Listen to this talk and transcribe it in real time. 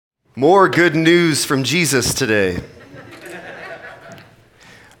More good news from Jesus today.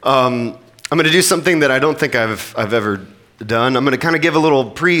 I'm going to do something that I don't think I've ever done. I'm going to kind of give a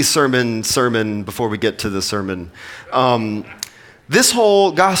little sermon before we get to the sermon. This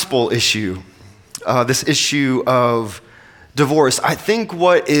whole gospel issue, this issue of divorce, I think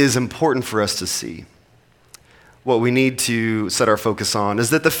what is important for us to see, what we need to set our focus on,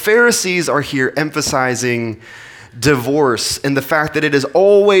 is that the Pharisees are here emphasizing divorce and the fact that it has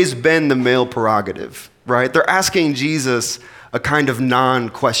always been the male prerogative, right? They're asking Jesus a kind of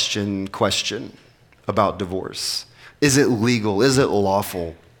non-question question about divorce. Is it legal? Is it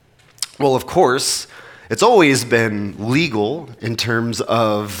lawful? Well, of course, it's always been legal in terms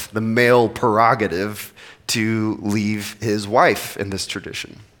of the male prerogative to leave his wife in this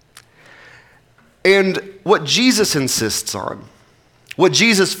tradition. And what Jesus insists on, what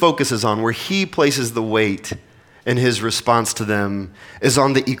Jesus focuses on, where he places the weight in his response to them, is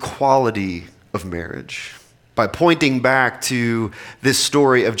on the equality of marriage. By pointing back to this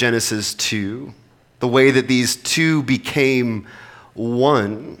story of Genesis 2, the way that these two became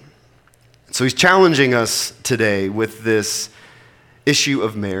one. So he's challenging us today with this issue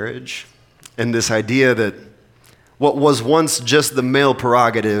of marriage and this idea that what was once just the male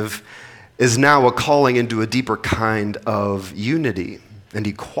prerogative is now a calling into a deeper kind of unity and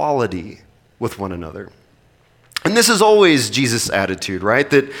equality with one another. And this is always Jesus' attitude, right?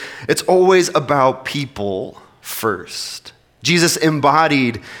 That it's always about people first. Jesus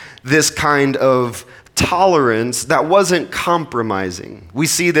embodied this kind of tolerance that wasn't compromising. We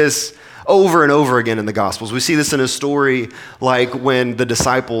see this over and over again in the Gospels. We see this in a story like when the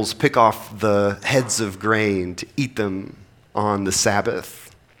disciples pick off the heads of grain to eat them on the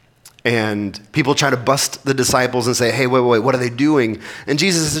Sabbath. And people try to bust the disciples and say, hey, wait, what are they doing? And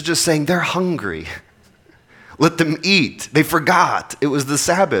Jesus is just saying, they're hungry. Let them eat. They forgot it was the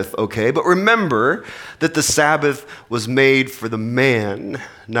Sabbath, okay? But remember that the Sabbath was made for the man,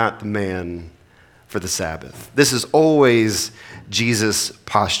 not the man for the Sabbath. This is always Jesus'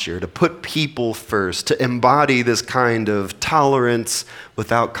 posture, to put people first, to embody this kind of tolerance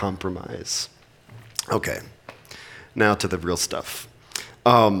without compromise. Okay, now to the real stuff.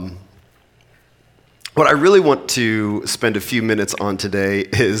 What I really want to spend a few minutes on today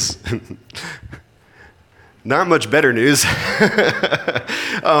is not much better news.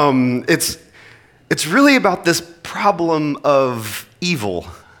 It's really about this problem of evil,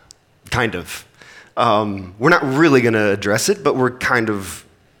 kind of. We're not really going to address it, but we're kind of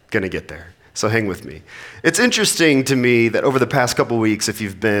going to get there. So hang with me. It's interesting to me that over the past couple weeks, if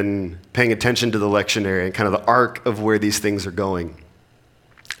you've been paying attention to the lectionary and kind of the arc of where these things are going,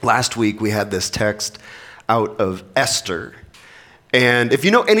 last week we had this text out of Esther. And if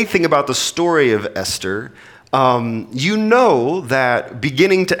you know anything about the story of Esther, you know that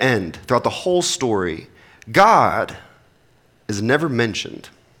beginning to end, throughout the whole story, God is never mentioned.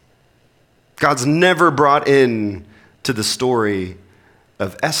 God's never brought in to the story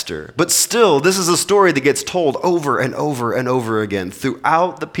of Esther. But still, this is a story that gets told over and over and over again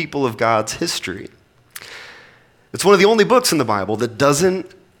throughout the people of God's history. It's one of the only books in the Bible that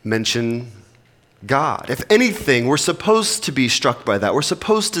doesn't mention God. If anything, we're supposed to be struck by that. We're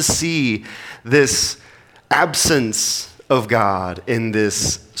supposed to see this absence of God in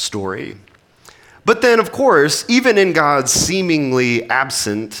this story. But then, of course, even in God's seemingly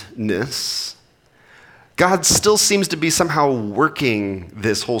absentness, God still seems to be somehow working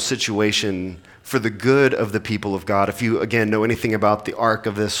this whole situation for the good of the people of God. If you, again, know anything about the arc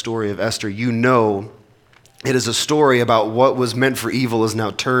of this story of Esther, you know it is a story about what was meant for evil is now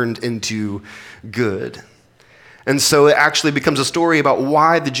turned into good. And so it actually becomes a story about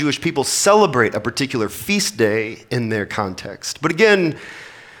why the Jewish people celebrate a particular feast day in their context. But again,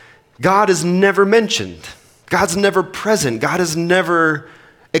 God is never mentioned. God's never present. God is never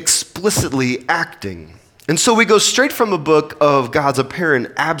explicitly acting. And so we go straight from a book of God's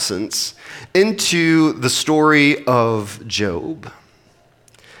apparent absence into the story of Job.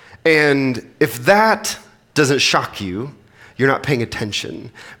 And if that doesn't shock you, you're not paying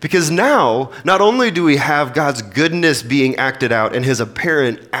attention. Because now, not only do we have God's goodness being acted out in his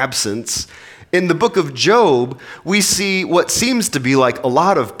apparent absence, in the book of Job, we see what seems to be like a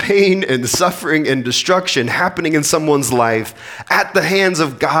lot of pain and suffering and destruction happening in someone's life at the hands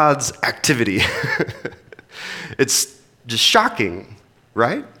of God's activity. It's just shocking,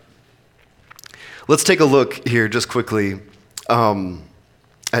 right? Let's take a look here just quickly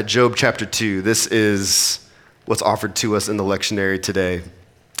at Job chapter 2. This is what's offered to us in the lectionary today.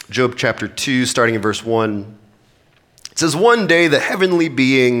 Job chapter 2, starting in verse 1. It says, "One day the heavenly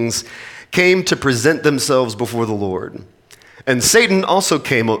beings came to present themselves before the Lord, And Satan also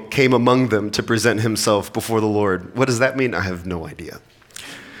came among them to present himself before the Lord. What does that mean? I have no idea.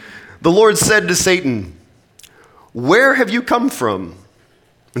 The Lord said to Satan, "Where have you come from?"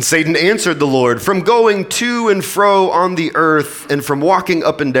 And Satan answered the Lord, "From going to and fro on the earth and from walking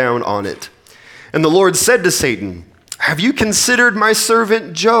up and down on it." And the Lord said to Satan, "Have you considered my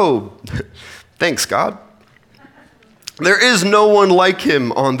servant Job?" Thanks, God. "There is no one like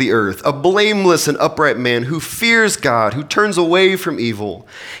him on the earth, a blameless and upright man who fears God, who turns away from evil.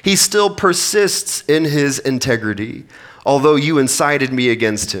 He still persists in his integrity, although you incited me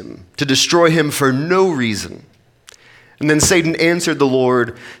against him, to destroy him for no reason." And then Satan answered the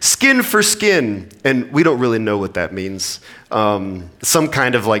Lord, "Skin for skin." And we don't really know what that means. Some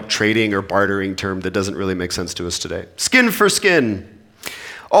kind of like trading or bartering term that doesn't really make sense to us today. Skin for skin.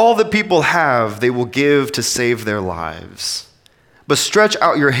 "All that people have, they will give to save their lives. But stretch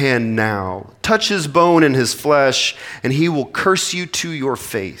out your hand now, touch his bone and his flesh, and he will curse you to your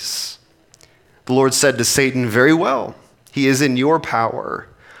face." The Lord said to Satan, "Very well, he is in your power.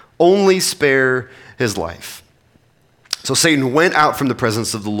 Only spare his life." So Satan went out from the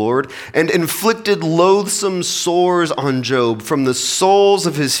presence of the Lord and inflicted loathsome sores on Job from the soles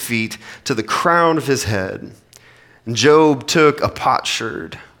of his feet to the crown of his head. And Job took a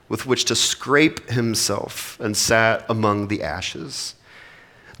potsherd with which to scrape himself and sat among the ashes.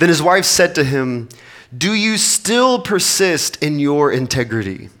 Then his wife said to him, "Do you still persist in your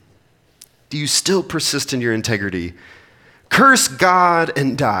integrity? Do you still persist in your integrity? Curse God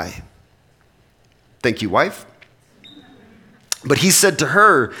and die." "Thank you, wife." But he said to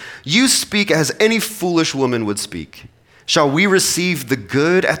her, "You speak as any foolish woman would speak. Shall we receive the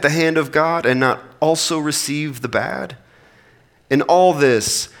good at the hand of God and not also receive the bad?" In all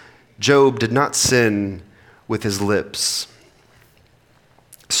this, Job did not sin with his lips.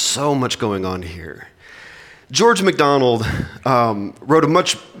 So much going on here. George MacDonald wrote a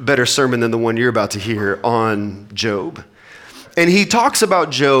much better sermon than the one you're about to hear on Job. And he talks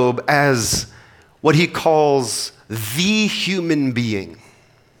about Job as what he calls the human being.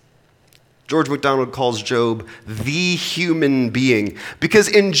 George MacDonald calls Job the human being because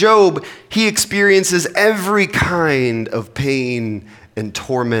in Job, he experiences every kind of pain and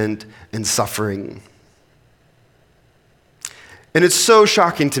torment and suffering. And it's so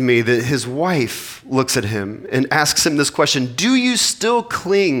shocking to me that his wife looks at him and asks him this question: "Do you still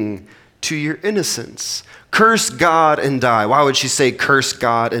cling to your innocence? Curse God and die." Why would she say curse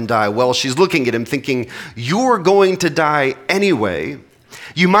God and die? Well, she's looking at him thinking, you're going to die anyway.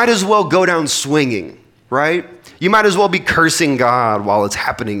 You might as well go down swinging, right? You might as well be cursing God while it's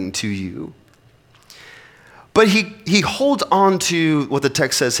happening to you. But he holds on to what the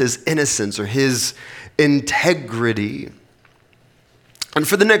text says, his innocence or his integrity. And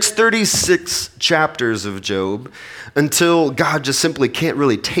for the next 36 chapters of Job, until God just simply can't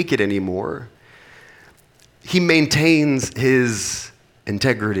really take it anymore, he maintains his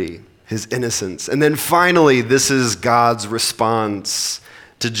integrity, his innocence. And then finally, this is God's response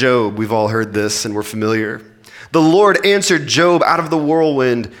to Job. We've all heard this and we're familiar. The Lord answered Job out of the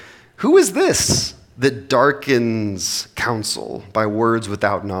whirlwind, "Who is this that darkens counsel by words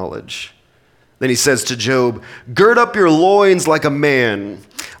without knowledge?" Then he says to Job, "Gird up your loins like a man.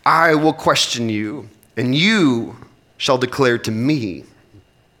 I will question you, and you shall declare to me.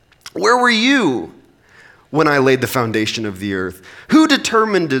 Where were you when I laid the foundation of the earth? Who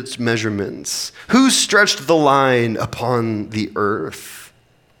determined its measurements? Who stretched the line upon the earth?"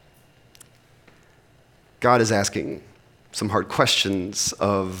 God is asking some hard questions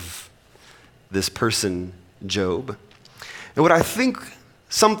of this person, Job. And what I think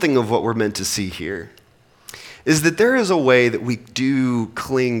something of what we're meant to see here is that there is a way that we do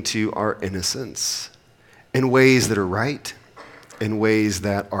cling to our innocence in ways that are right, in ways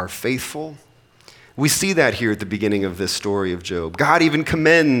that are faithful. We see that here at the beginning of this story of Job. God even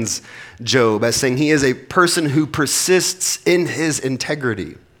commends Job as saying he is a person who persists in his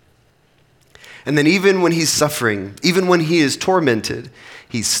integrity. And then even when he's suffering, even when he is tormented,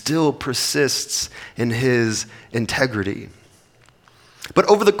 he still persists in his integrity. But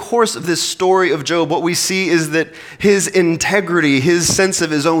over the course of this story of Job, what we see is that his integrity, his sense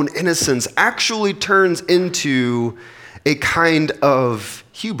of his own innocence, actually turns into a kind of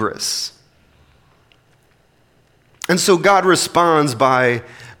hubris. And so God responds by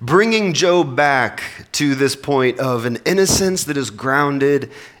bringing Job back to this point of an innocence that is grounded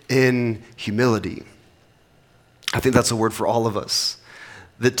in humility. I think that's a word for all of us.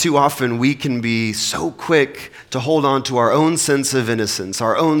 That too often we can be so quick to hold on to our own sense of innocence,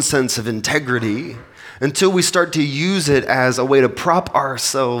 our own sense of integrity, until we start to use it as a way to prop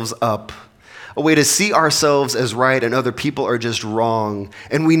ourselves up a way to see ourselves as right and other people are just wrong.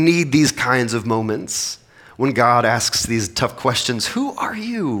 And we need these kinds of moments when God asks these tough questions. Who are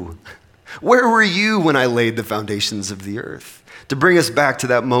you? Where were you when I laid the foundations of the earth? To bring us back to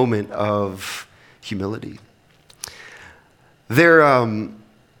that moment of humility. There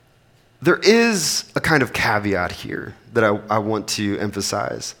is a kind of caveat here that I want to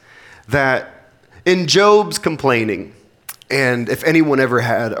emphasize, that in Job's complaining, and if anyone ever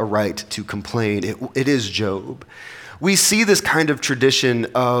had a right to complain, it is Job. We see this kind of tradition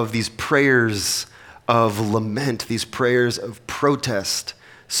of these prayers of lament, these prayers of protest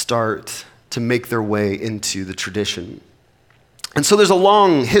start to make their way into the tradition. And so there's a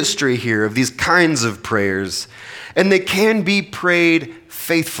long history here of these kinds of prayers, and they can be prayed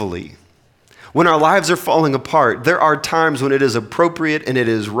faithfully. When our lives are falling apart, there are times when it is appropriate and it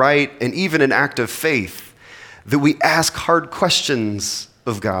is right, and even an act of faith, that we ask hard questions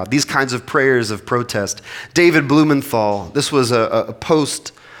of God, these kinds of prayers of protest. David Blumenthal, this was a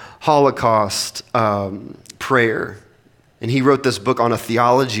post-Holocaust prayer, and he wrote this book on a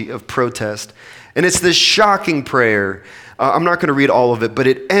theology of protest. And it's this shocking prayer. I'm not going to read all of it, but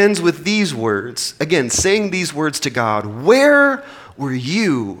it ends with these words. Again, saying these words to God, where were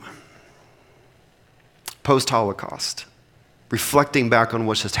you post-Holocaust? Reflecting back on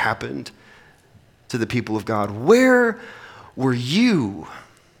what just happened to the people of God. Where were you?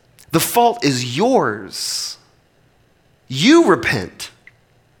 The fault is yours. You repent.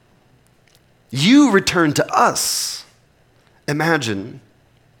 You return to us. Imagine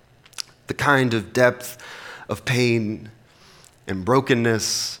the kind of depth of pain and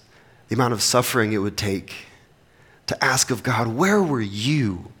brokenness, the amount of suffering it would take to ask of God, where were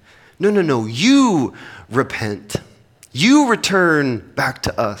you? No, you repent. You return back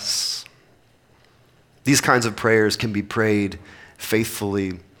to us. These kinds of prayers can be prayed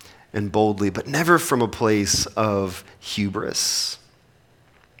faithfully and boldly, but never from a place of hubris.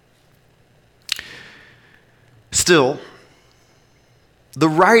 Still, the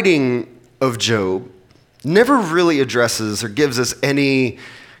writing of Job never really addresses or gives us any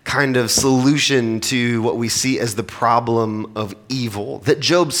kind of solution to what we see as the problem of evil, that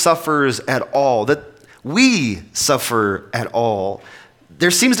Job suffers at all, that we suffer at all.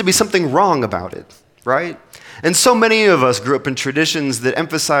 There seems to be something wrong about it, right? And so many of us grew up in traditions that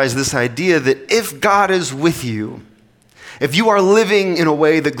emphasize this idea that if God is with you, if you are living in a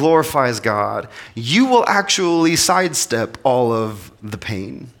way that glorifies God, you will actually sidestep all of the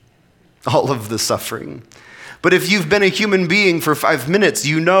pain, all of the suffering. But if you've been a human being for 5 minutes,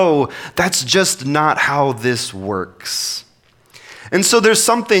 you know that's just not how this works. And so there's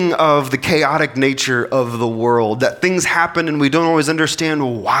something of the chaotic nature of the world, that things happen and we don't always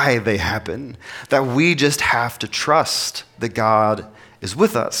understand why they happen, that we just have to trust that God is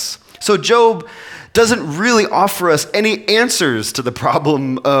with us. So Job doesn't really offer us any answers to the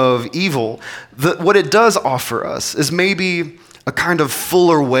problem of evil. What it does offer us is maybe a kind of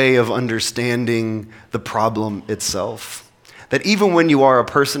fuller way of understanding the problem itself. That even when you are a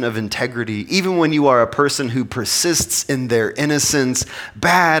person of integrity, even when you are a person who persists in their innocence,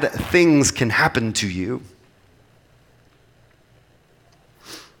 bad things can happen to you.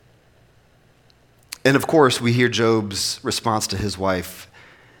 And of course, we hear Job's response to his wife,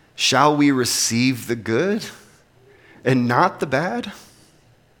 shall we receive the good and not the bad?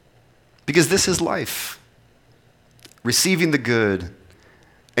 Because this is life. Receiving the good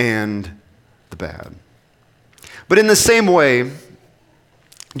and the bad. But in the same way,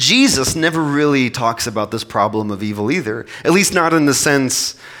 Jesus never really talks about this problem of evil either, at least not in the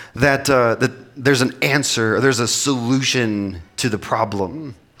sense that, that there's an answer or there's a solution to the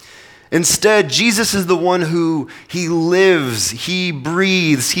problem. Instead, Jesus is the one who he lives, he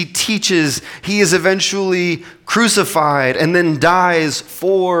breathes, he teaches, he is eventually crucified and then dies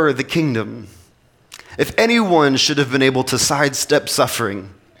for the kingdom. If anyone should have been able to sidestep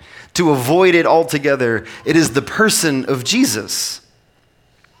suffering, to avoid it altogether, it is the person of Jesus.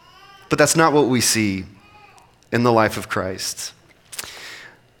 But that's not what we see in the life of Christ.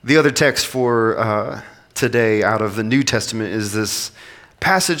 The other text for today out of the New Testament is this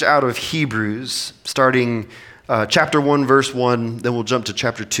passage out of Hebrews, starting chapter 1, verse 1, then we'll jump to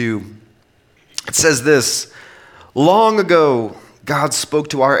chapter 2. It says this, long ago, God spoke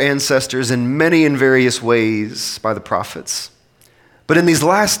to our ancestors in many and various ways by the prophets. But in these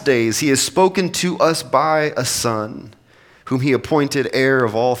last days, he has spoken to us by a Son, whom he appointed heir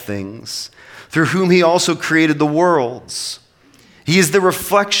of all things, through whom he also created the worlds. He is the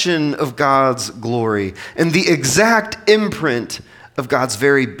reflection of God's glory and the exact imprint of God's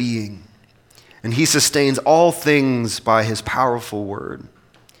very being. And he sustains all things by his powerful word.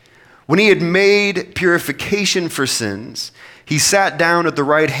 When he had made purification for sins, he sat down at the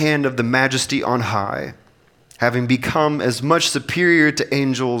right hand of the Majesty on high, having become as much superior to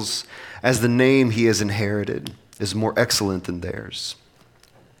angels as the name he has inherited is more excellent than theirs.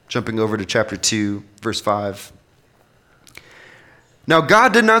 Jumping over to chapter 2, verse 5. Now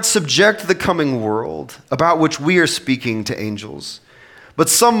God did not subject the coming world, about which we are speaking, to angels, but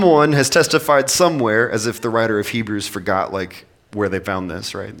someone has testified somewhere, as if the writer of Hebrews forgot, where they found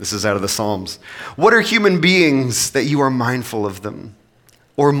this, right? This is out of the Psalms. What are human beings that you are mindful of them,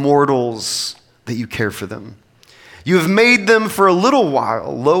 or mortals that you care for them? You have made them for a little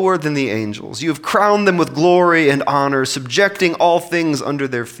while lower than the angels. You have crowned them with glory and honor, subjecting all things under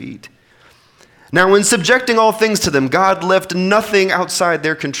their feet. Now, in subjecting all things to them, God left nothing outside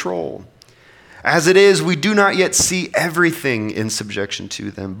their control. As it is, we do not yet see everything in subjection to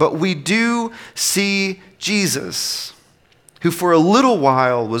them, but we do see Jesus, who for a little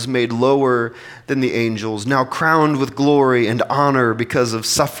while was made lower than the angels, now crowned with glory and honor because of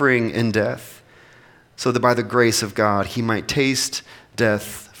suffering and death, so that by the grace of God he might taste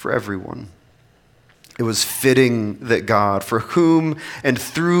death for everyone. It was fitting that God, for whom and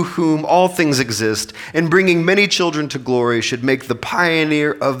through whom all things exist, in bringing many children to glory, should make the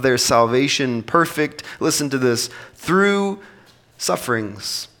pioneer of their salvation perfect, listen to this, through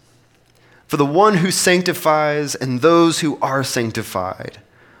sufferings. For the one who sanctifies and those who are sanctified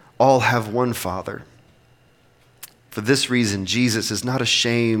all have one Father. For this reason, Jesus is not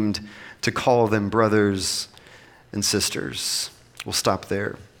ashamed to call them brothers and sisters. We'll stop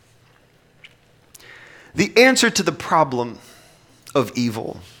there. The answer to the problem of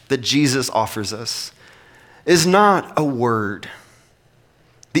evil that Jesus offers us is not a word.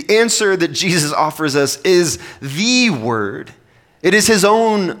 The answer that Jesus offers us is the word. It is his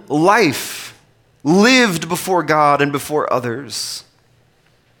own life, lived before God and before others.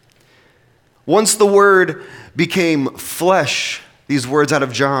 Once the word became flesh, these words out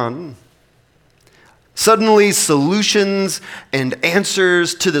of John, suddenly solutions and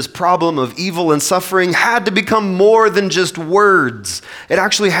answers to this problem of evil and suffering had to become more than just words. It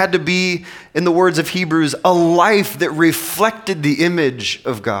actually had to be, in the words of Hebrews, a life that reflected the image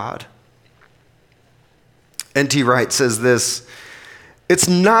of God. N.T. Wright says this: it's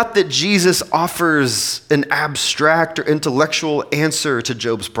not that Jesus offers an abstract or intellectual answer to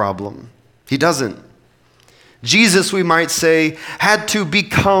Job's problem. He doesn't. Jesus, we might say, had to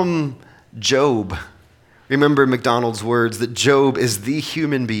become Job. Remember MacDonald's words that Job is the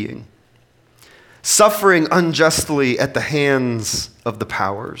human being, suffering unjustly at the hands of the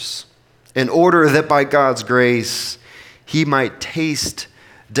powers, in order that by God's grace he might taste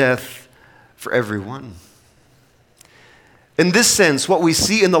death for everyone. In this sense, what we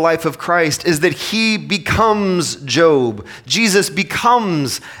see in the life of Christ is that he becomes Job. Jesus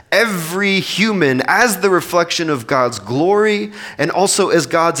becomes every human as the reflection of God's glory and also as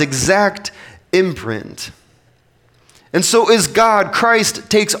God's exact imprint. And so is God. Christ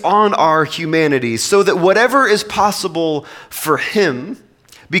takes on our humanity so that whatever is possible for him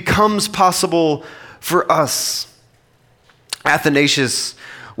becomes possible for us. Athanasius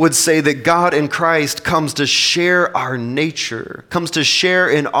would say that God in Christ comes to share our nature, comes to share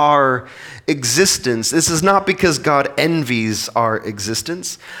in our existence. This is not because God envies our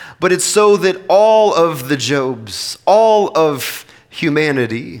existence, but it's so that all of the Jobs, all of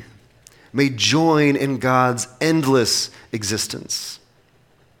humanity may join in God's endless existence.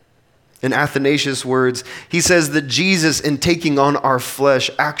 In Athanasius' words, he says that Jesus, in taking on our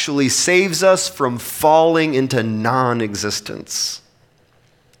flesh, actually saves us from falling into non-existence.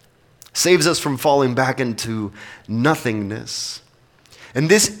 Saves us from falling back into nothingness. And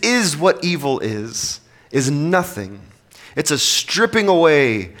this is what evil is nothing. It's a stripping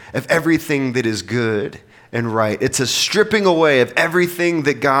away of everything that is good and right. It's a stripping away of everything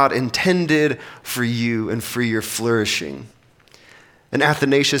that God intended for you and for your flourishing. And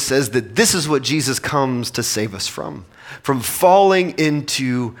Athanasius says that this is what Jesus comes to save us from falling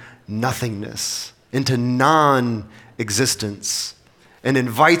into nothingness, into non-existence, and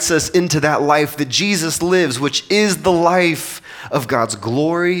invites us into that life that Jesus lives, which is the life of God's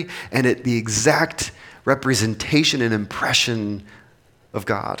glory and the exact representation and impression of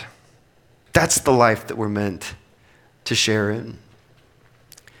God. That's the life that we're meant to share in.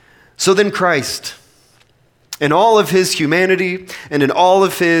 So then Christ, in all of his humanity and in all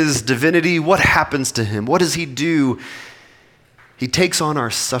of his divinity, what happens to him? What does he do? He takes on our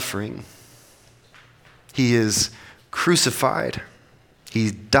suffering. He is crucified. He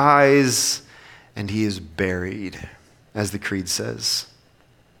dies and he is buried, as the creed says.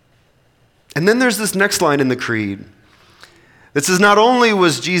 And then there's this next line in the creed It says not only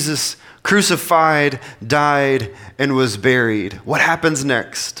was Jesus crucified, died, and was buried, what happens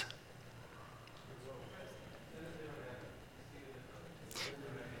next?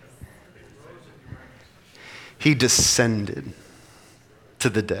 He descended to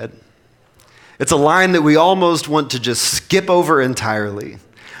the dead. It's a line that we almost want to just skip over entirely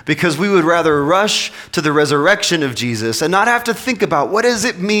because we would rather rush to the resurrection of Jesus and not have to think about what does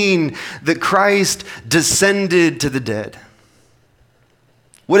it mean that Christ descended to the dead?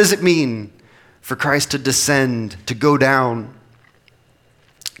 What does it mean for Christ to descend, to go down?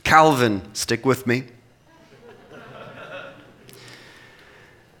 Calvin, stick with me.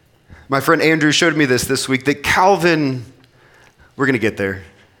 My friend Andrew showed me this week, that Calvin, we're going to get there.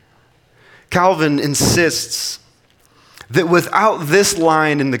 Calvin insists that without this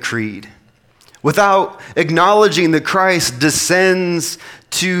line in the creed, without acknowledging that Christ descends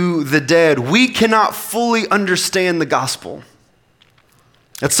to the dead, we cannot fully understand the gospel.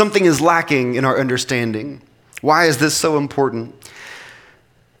 That something is lacking in our understanding. Why is this so important?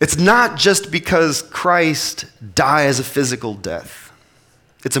 It's not just because Christ dies a physical death.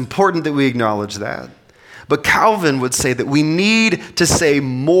 It's important that we acknowledge that. But Calvin would say that we need to say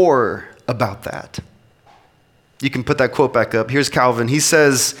more about that. You can put that quote back up. Here's Calvin. He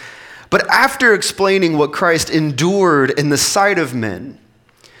says, "But after explaining what Christ endured in the sight of men,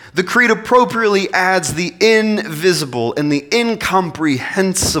 the creed appropriately adds the invisible and the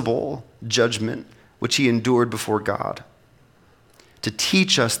incomprehensible judgment which he endured before God, to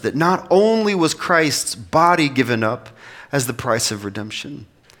teach us that not only was Christ's body given up as the price of redemption,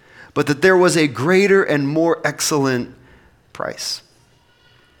 but that there was a greater and more excellent price,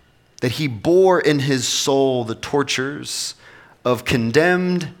 that he bore in his soul the tortures of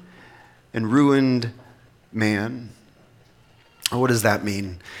condemned and ruined man." What does that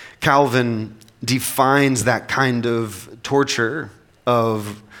mean? Calvin defines that kind of torture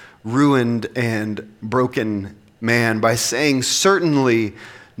of ruined and broken man by saying, certainly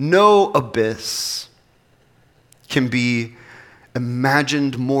no abyss can be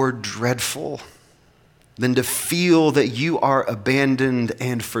imagined more dreadful than to feel that you are abandoned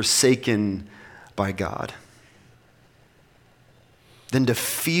and forsaken by God. Than to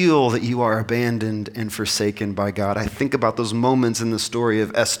feel that you are abandoned and forsaken by God. I think about those moments in the story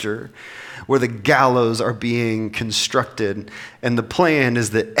of Esther where the gallows are being constructed, and the plan is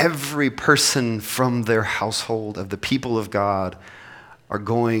that every person from their household of the people of God are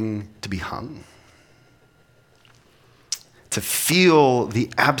going to be hung. To feel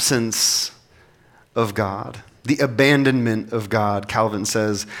the absence of God, the abandonment of God, Calvin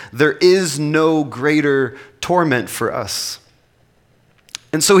says, there is no greater torment for us.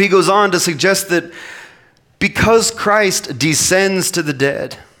 And so he goes on to suggest that because Christ descends to the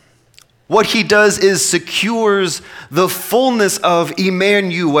dead, what he does is secures the fullness of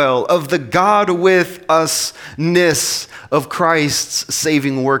Emmanuel, of the God with us-ness of Christ's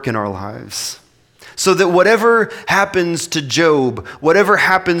saving work in our lives. So that whatever happens to Job, whatever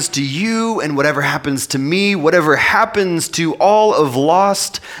happens to you and whatever happens to me, whatever happens to all of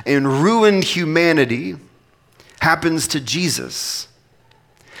lost and ruined humanity, happens to Jesus.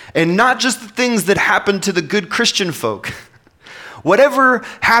 And not just the things that happen to the good Christian folk. Whatever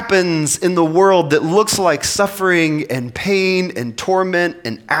happens in the world that looks like suffering and pain and torment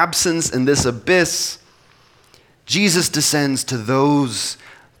and absence in this abyss, Jesus descends to those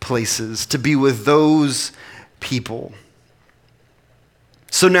places to be with those people.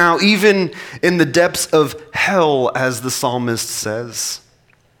 So now, even in the depths of hell, as the psalmist says,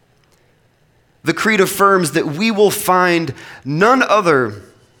 the creed affirms that we will find none other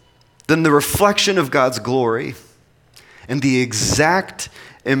than the reflection of God's glory and the exact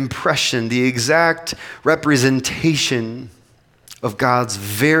impression, the exact representation of God's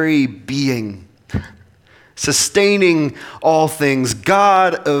very being, sustaining all things,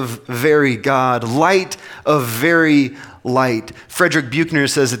 God of very God, light of very light. Frederick Buechner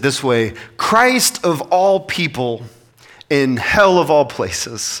says it this way: Christ of all people in hell of all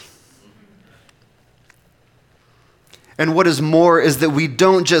places. And what is more is that we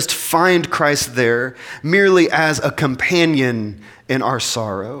don't just find Christ there merely as a companion in our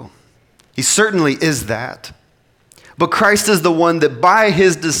sorrow. He certainly is that. But Christ is the one that by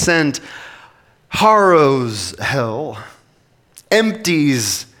his descent harrows hell,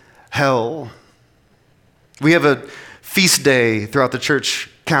 empties hell. We have a feast day throughout the church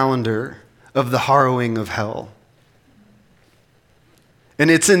calendar of the harrowing of hell. And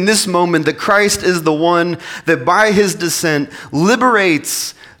it's in this moment that Christ is the one that by his descent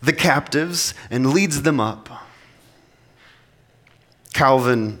liberates the captives and leads them up.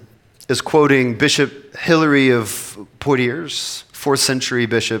 Calvin is quoting Bishop Hilary of Poitiers, 4th century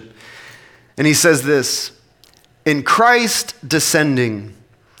bishop, and he says this: "In Christ descending,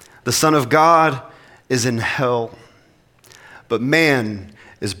 the Son of God is in hell, but man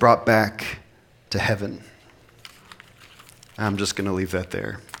is brought back to heaven." I'm just going to leave that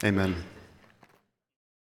there. Amen.